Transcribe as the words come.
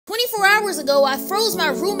24 hours ago, I froze my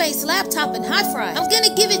roommate's laptop in hot fry. I'm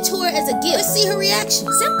gonna give it to her as a gift. Let's see her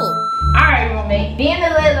reaction. Simple. Alright, roommate. Being the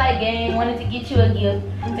Red Light Gang wanted to get you a gift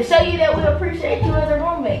to show you that we appreciate you as a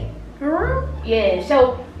roommate. Yeah,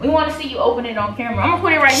 so we want to see you open it on camera. I'm gonna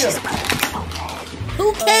put it right here.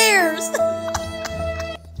 Who cares?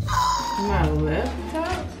 My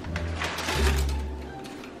laptop?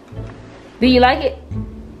 Do you like it?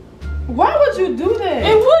 Why would you do that?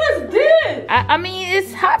 And what is this? I mean,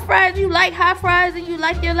 it's hot fries. You like hot fries and you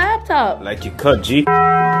like your laptop. Like your cut, G. Where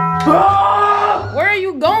are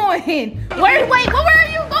you going? Where are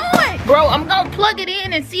you going? Bro, I'm gonna plug it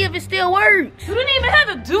in and see if it still works. You didn't even have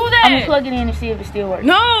to do that. I'm gonna plug it in and see if it still works.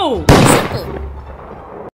 No. Simple.